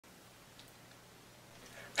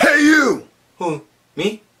Who?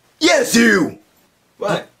 Me? Yes, you!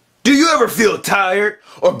 What? Do you ever feel tired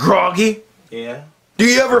or groggy? Yeah. Do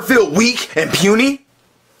you ever feel weak and puny?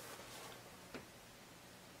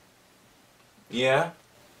 Yeah.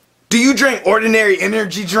 Do you drink ordinary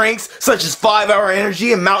energy drinks such as 5-Hour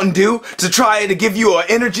Energy and Mountain Dew to try to give you an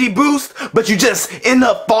energy boost, but you just end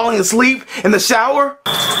up falling asleep in the shower?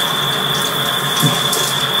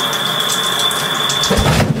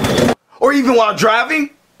 Or even while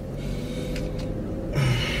driving?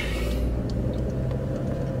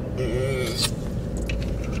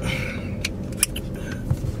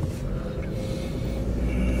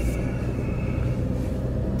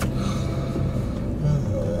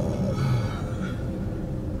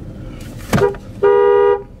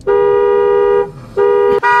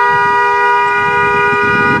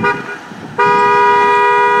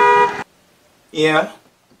 Yeah.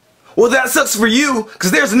 Well, that sucks for you, because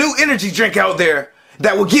there's a new energy drink out there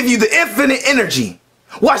that will give you the infinite energy.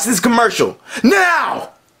 Watch this commercial.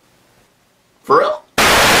 Now! For real?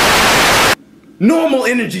 Normal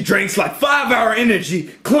energy drinks like 5-Hour Energy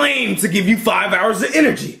claim to give you 5 hours of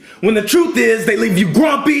energy, when the truth is they leave you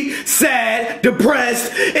grumpy, sad,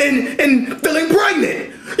 depressed, and feeling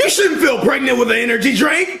pregnant. You shouldn't feel pregnant with an energy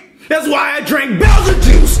drink. That's why I drank Bowser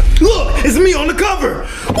juice. Look, it's me on the cover.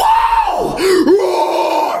 Whoa!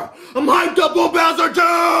 Roar! I'm hyped up on Bowser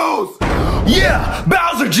juice! Yeah,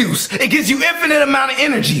 Bowser juice. It gives you infinite amount of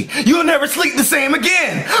energy. You'll never sleep the same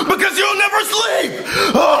again because you'll never sleep.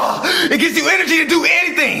 It gives you energy to do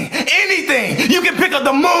anything. Anything. You can pick up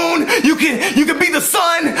the moon. You can be the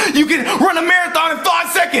sun. You can run a marathon in 5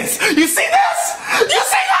 seconds. You see this? You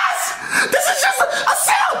see this? This is just a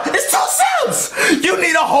sound. It's 2 sounds. You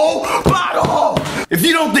need a whole bottle. If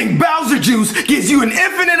you don't think Bowser juice gives you an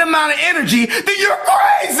infinite amount of energy, then you're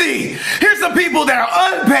crazy. Here's some people that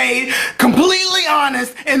are unpaid, completely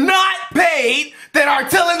honest, and not paid that are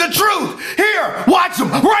telling the truth. Here, watch them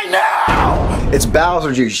right now. It's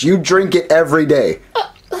Bowser juice. You drink it every day.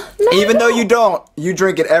 No, Even though you don't, you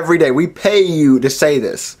drink it every day. We pay you to say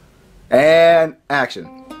this. And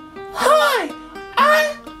action. Hi,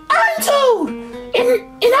 I'm Toad,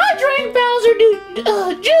 and I drink Bowser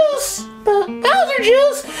juice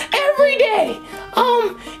every day.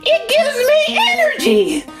 It gives me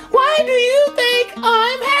energy. Why do you think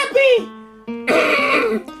I'm happy?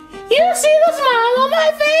 You see the smile on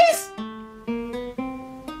my face?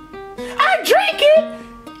 I drink it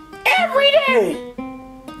every day.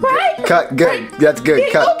 Right? Cut. Good. That's good.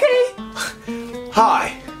 Yeah, Cut. okay.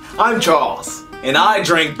 Hi, I'm Charles, and I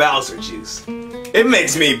drink Bowser juice. It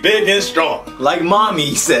makes me big and strong, like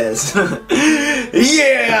Mommy says.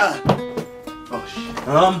 Yeah! Oh shit.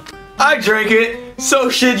 I drink it, so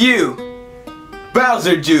should you.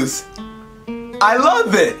 Bowser juice. I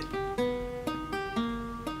love it.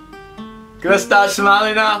 Can I start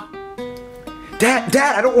smiling now? Dad,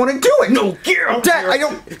 I don't want to do it. No, get out Dad, there. I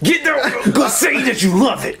don't. Get there. Go say that you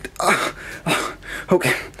love it.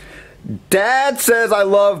 Okay. Dad says I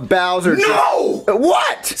love Bowser juice. No!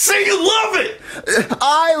 What? Say you love it.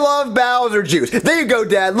 I love Bowser juice. There you go,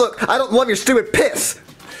 Dad. Look, I don't love your stupid piss.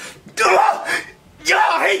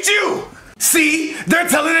 I hate you. See, they're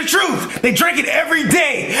telling the truth. They drink it every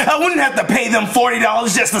day. I wouldn't have to pay them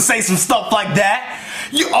 $40 just to say some stuff like that.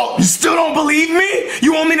 You still don't believe me?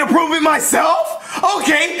 You want me to prove it myself?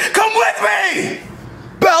 Okay, come with me.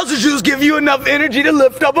 Bowser juice give you enough energy to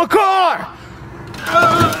lift up a car.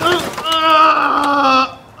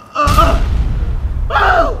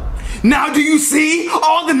 Now do you see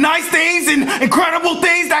all the nice things and incredible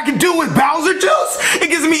things that I can do with Bowser juice? It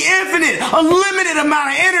gives me infinite, unlimited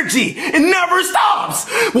amount of energy. It never stops.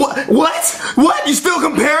 What? You still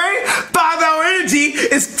comparing? 5-Hour Energy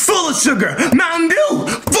is full of sugar. Mountain Dew,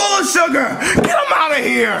 full of sugar. Get them out of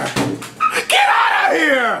here. Get out of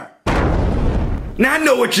here. Now I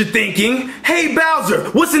know what you're thinking. Hey Bowser,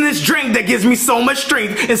 what's in this drink that gives me so much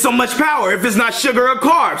strength and so much power if it's not sugar or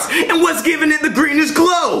carbs? And what's giving it the greenish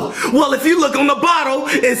glow? Well, if you look on the bottle,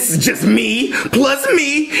 it's just me plus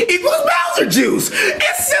me equals Bowser juice.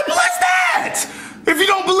 It's simple as that. If you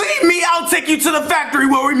don't believe me, I'll take you to the factory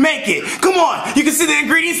where we make it. Come on, you can see the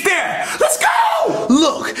ingredients there. Let's go!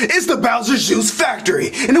 Look, it's the Bowser Juice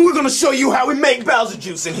factory. And then we're gonna show you how we make Bowser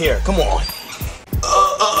juice in here. Come on.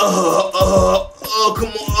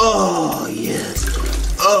 Come on. Oh, yes.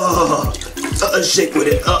 Shake with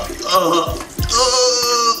it.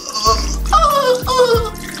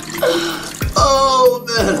 Oh,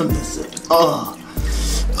 man, I miss it.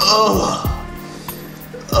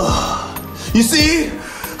 You see?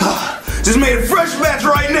 Just made a fresh batch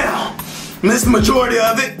right now. Missed the majority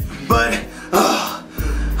of it, but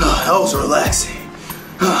that was relaxing.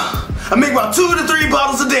 I make about 2 to 3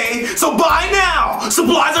 bottles a day, so buy now!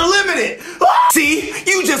 Supplies are limited! See,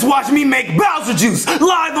 you just watched me make Bowser juice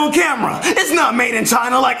live on camera. It's not made in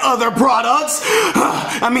China like other products.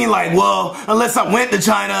 I mean, like, well, unless I went to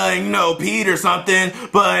China and, you know, peed or something.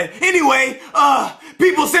 But anyway,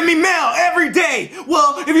 people send me mail every day.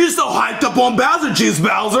 Well, if you're so hyped up on Bowser juice,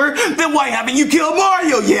 Bowser, then why haven't you killed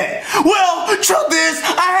Mario yet? Well, truth is,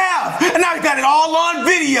 I have, and I've got it all on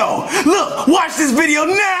video. Look, watch this video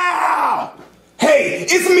now! Hey,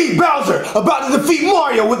 it's me, Bowser, about to defeat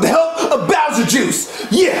Mario with the help of Bowser juice.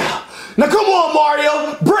 Yeah! Now come on,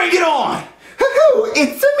 Mario, bring it on!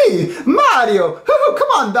 It's me, Mario. Come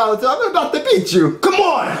on, Bowser, I'm about to beat you. Come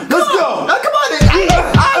on, let's go! Come on!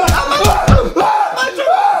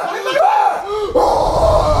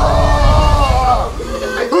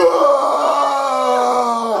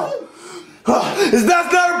 Is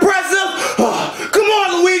that not impressive? Come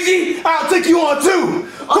on, Luigi, I'll take you on too.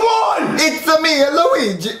 Come on! It's me,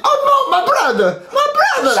 Luigi. Oh no, my brother! My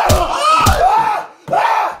brother! Shut up!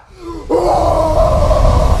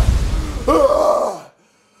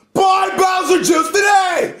 Buy Bowser juice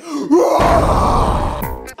today!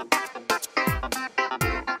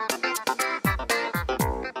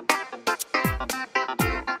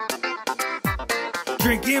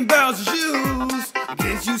 Drinking Bowser juice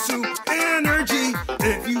gives you super energy.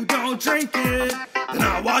 If you don't drink it, then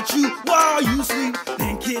I'll watch you while you sleep,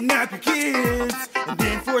 then kidnap your kids, and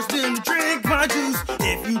then force them to drink my juice.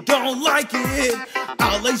 If you don't like it,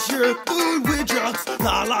 I'll lace your food with drugs.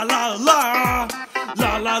 La la la la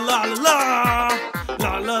la la la la la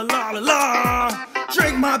la la la la la.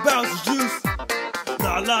 Drink my Bowser's juice.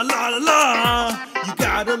 La la la la la. You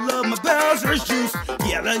gotta love my Bowser's juice.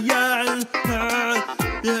 Yeah yeah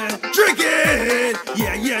yeah. Drink it.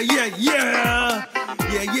 Yeah yeah yeah yeah.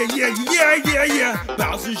 Yeah, yeah, yeah, yeah, yeah, yeah.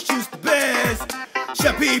 Bowser's juice the best.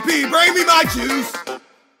 Chef PP, bring me my juice.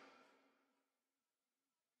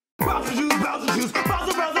 Bowser juice, Bowser juice,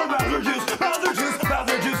 Bowser, Bowser, Bowser juice, Bowser.